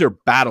 the dudes are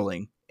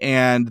battling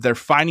and they're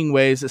finding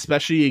ways,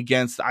 especially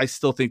against. I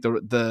still think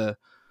the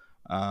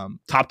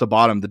top to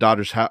bottom, the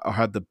Dodgers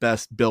have the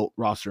best built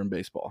roster in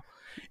baseball.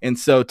 And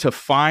so to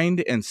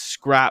find and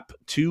scrap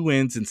 2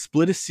 wins and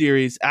split a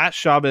series at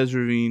Chavez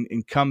Ravine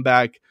and come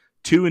back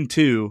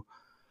 2-2,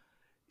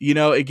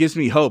 it gives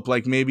me hope.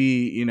 Like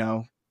maybe,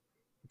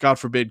 God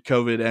forbid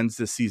COVID ends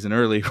this season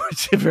early,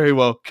 which it very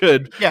well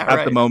could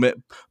at the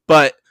moment.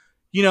 But,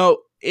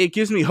 it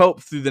gives me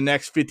hope through the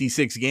next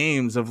 56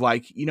 games of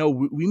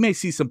we may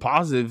see some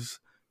positives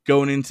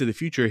going into the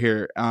future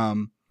here.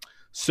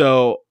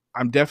 So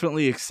I'm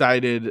definitely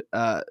excited.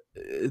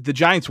 The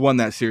Giants won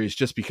that series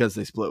just because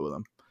they split with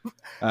them.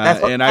 That's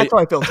how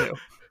I feel too.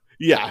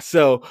 Yeah.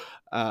 So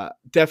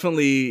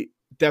definitely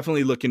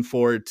looking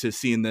forward to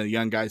seeing the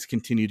young guys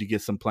continue to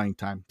get some playing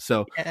time.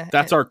 So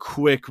that's our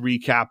quick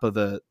recap of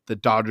the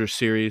Dodgers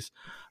series.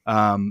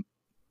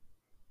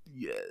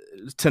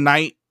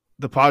 Tonight,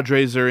 the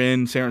Padres are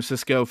in San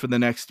Francisco for the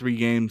next 3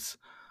 games.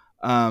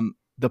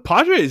 The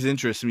Padres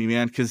interest me,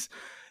 man, because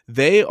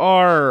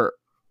they're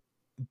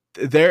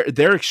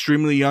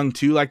extremely young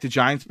too, like the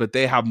Giants, but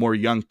they have more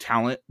young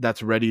talent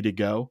that's ready to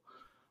go.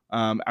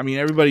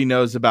 Everybody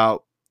knows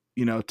about,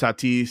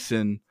 Tatis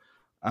and,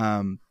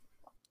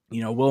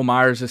 Will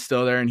Myers is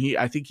still there, and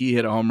I think he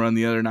hit a home run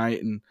the other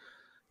night, and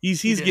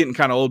he's getting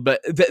kind of old,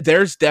 but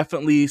there's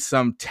definitely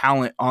some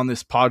talent on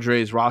this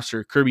Padres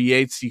roster. Kirby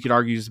Yates, you could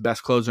argue, is the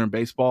best closer in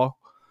baseball.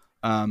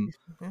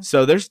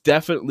 So there's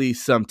definitely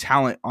some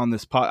talent on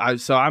this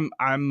so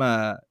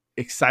I'm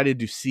excited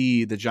to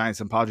see the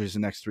Giants and Padres the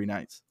next 3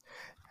 nights.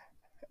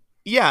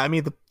 Yeah,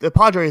 the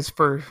Padres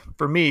for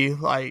me,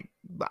 like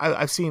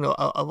I've seen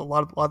a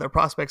lot of their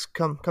prospects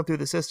come through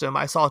the system.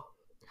 I saw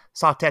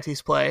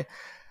Tatis play.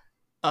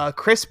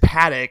 Chris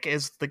Paddock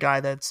is the guy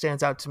that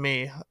stands out to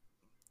me.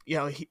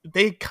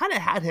 They kind of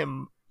had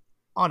him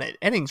on an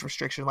innings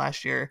restriction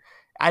last year.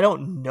 I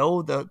don't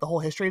know the whole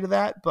history to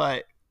that,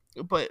 but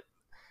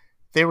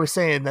they were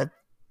saying that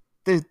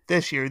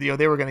this year,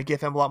 they were going to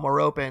give him a lot more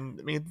rope. And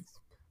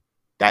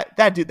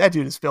that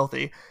dude is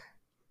filthy.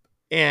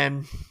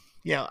 And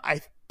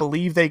I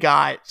believe they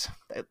got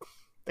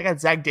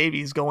Zach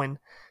Davies going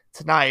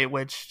tonight,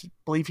 which I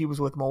believe he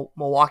was with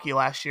Milwaukee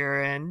last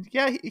year, and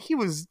he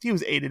was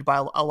aided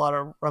by a lot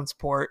of run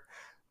support,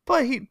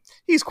 but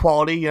he's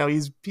quality.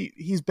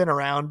 He's been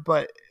around.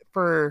 But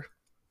for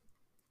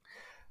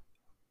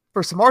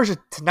Samardzija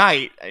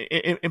tonight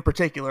in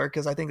particular,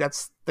 because I think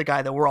that's the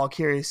guy that we're all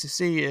curious to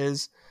see,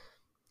 is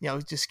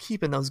just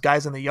keeping those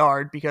guys in the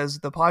yard, because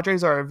the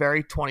Padres are a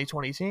very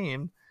 2020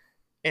 team,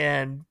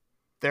 and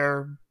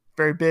they're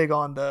very big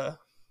on the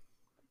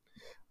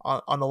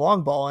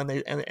long ball, and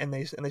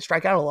they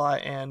strike out a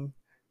lot, and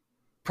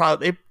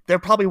they're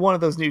probably one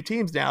of those new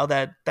teams now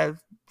that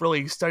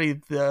really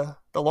studied the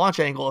launch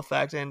angle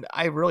effect. And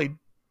I really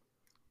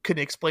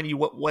couldn't explain to you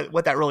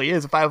what that really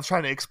is if I was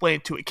trying to explain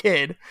it to a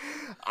kid.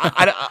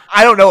 I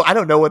don't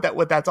know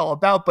what that's all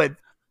about, but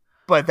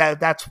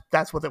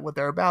that's what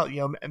they're about.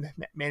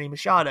 Manny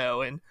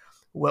Machado and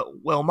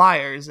Will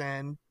Myers,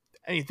 and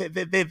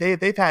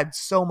they've had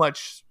so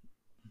much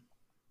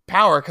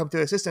power come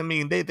through the system.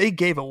 They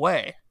gave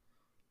away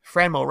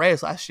Franmil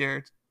Reyes last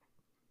year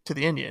to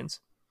the Indians,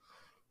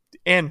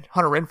 and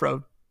Hunter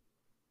Renfroe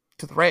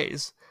to the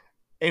Rays.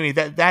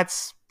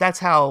 That's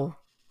how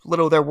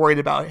little they're worried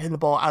about hitting the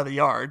ball out of the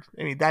yard.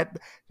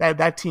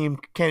 That team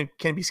can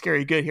be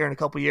scary good here in a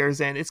couple of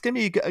years, and it's going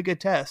to be a good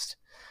test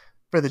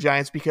for the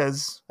Giants,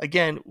 because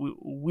again,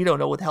 we don't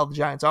know what the hell the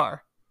Giants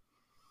are.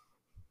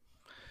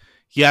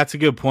 Yeah, it's a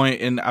good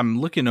point. And I'm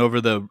looking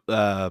over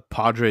the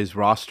Padres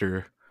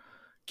roster.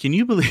 Can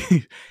you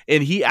believe?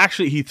 And he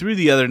threw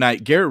the other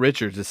night. Garrett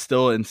Richards is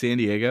still in San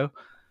Diego,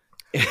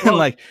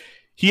 and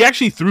he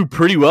actually threw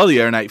pretty well the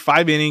other night.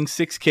 5 innings,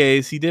 6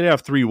 Ks. He did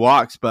have 3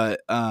 walks,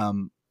 but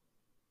I'm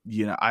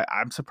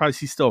surprised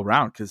he's still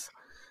around, because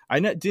I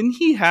know did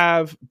he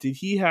have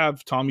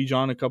Tommy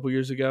John a couple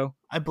years ago?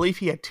 I believe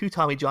he had 2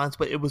 Tommy Johns,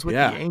 but it was with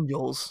the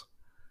Angels.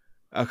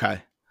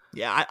 Okay.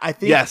 Yeah, I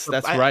think yes,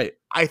 that's right.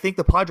 I think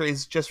the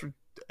Padres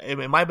it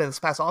might have been this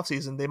past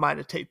offseason, they might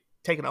have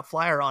taken a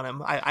flyer on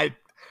him.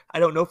 I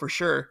don't know for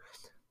sure,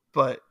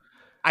 but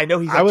I know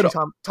he's had 2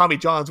 Tommy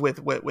Johns with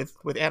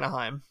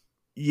Anaheim.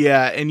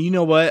 Yeah, and you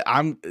know what?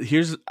 I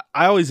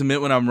always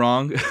admit when I'm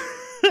wrong.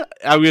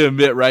 I'm gonna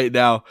admit right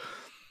now,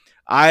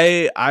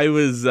 I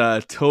was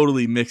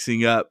totally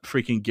mixing up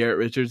freaking Garrett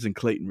Richards and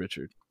Clayton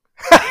Richard.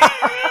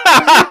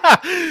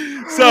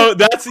 So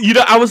that's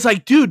I was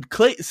like, dude,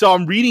 so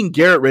I'm reading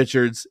Garrett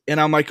Richards, and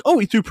I'm like, oh,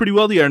 he threw pretty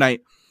well the other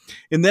night,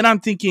 and then I'm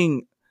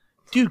thinking,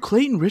 dude,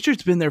 Clayton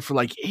Richards been there for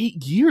 8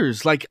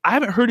 years. I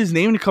haven't heard his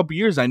name in a couple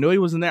years. I know he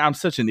wasn't there. I'm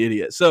such an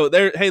idiot. So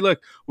there, hey,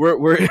 look, we're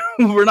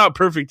we're not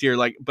perfect here.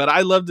 But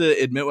I love to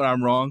admit when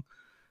I'm wrong.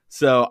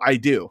 So I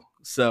do.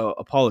 So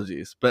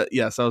apologies. But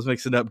yes, I was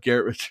mixing up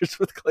Garrett Richards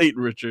with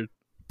Clayton Richard.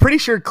 pretty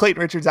sure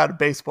Clayton Richard's out of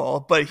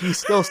baseball, but he's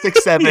still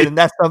 6'7", and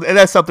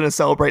that's something to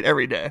celebrate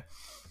every day.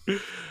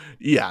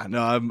 Yeah,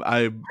 no,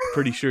 I'm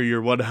pretty sure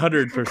you're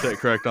 100%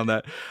 correct on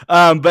that.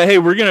 But hey,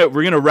 we're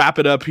gonna wrap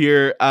it up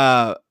here.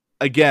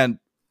 Again,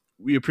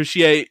 we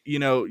appreciate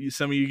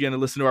some of you going to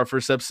listen to our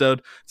first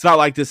episode. It's not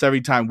like this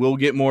every time.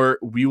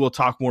 We will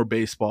talk more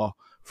baseball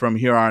from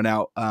here on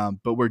out.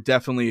 But we're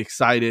definitely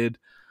excited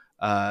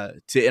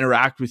to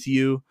interact with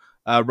you.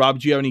 Rob,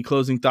 do you have any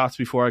closing thoughts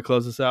before I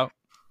close this out?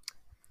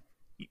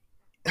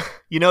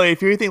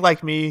 If you're anything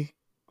like me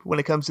when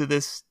it comes to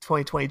this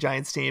 2020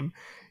 Giants team,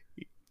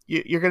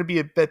 you're going to be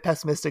a bit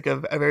pessimistic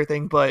of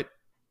everything,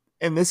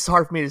 and this is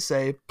hard for me to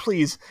say,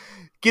 please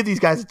give these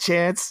guys a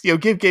chance.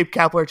 Give Gabe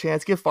Kapler a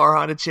chance, give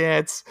Farhan a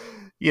chance.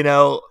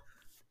 The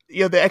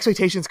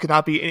expectations could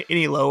not be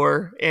any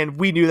lower, and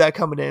we knew that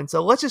coming in.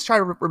 So let's just try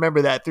to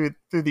remember that through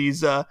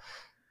these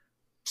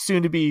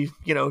soon to be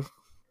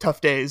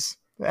tough days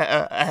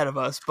ahead of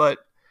us. But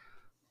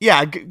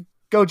yeah,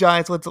 go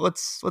Giants.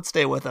 Let's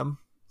stay with them.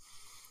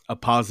 A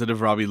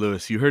positive Robbie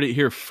Lewis. You heard it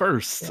here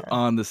first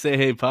on the Say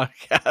Hey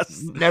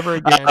podcast. Never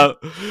again.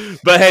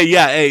 But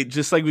hey,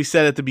 just like we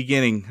said at the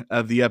beginning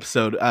of the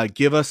episode,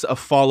 give us a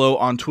follow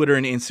on Twitter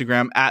and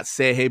Instagram at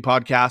Say Hey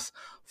Podcast.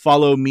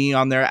 Follow me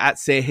on there at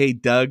Say Hey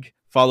Doug.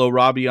 Follow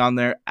Robbie on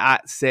there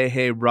at Say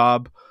Hey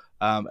Rob.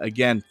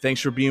 Again,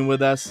 thanks for being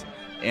with us,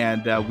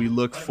 and we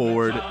look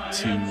forward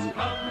to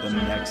the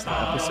next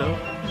episode.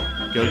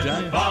 Go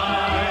Giants.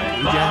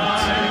 Go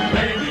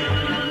Giants.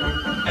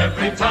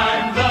 Every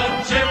time the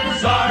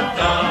chips are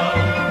down,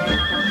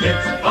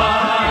 it's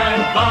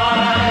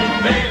bye-bye,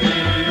 baby.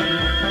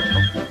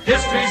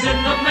 History's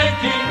in the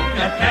making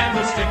at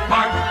Candlestick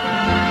Park.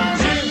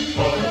 Cheer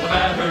for the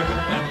batter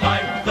and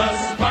light the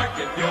spark.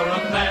 If you're a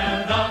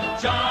fan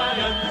of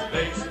Giants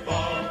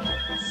baseball,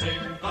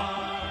 sing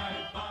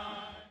bye-bye.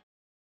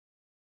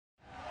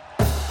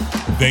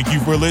 Thank you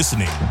for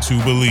listening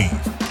to Believe.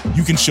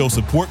 You can show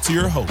support to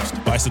your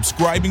host by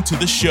subscribing to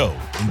the show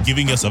and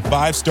giving us a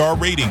 5-star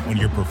rating on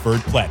your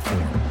preferred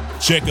platform.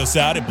 Check us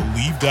out at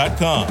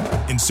Believe.com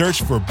and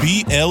search for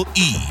BLEAV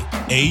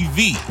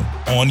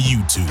on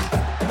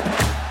YouTube.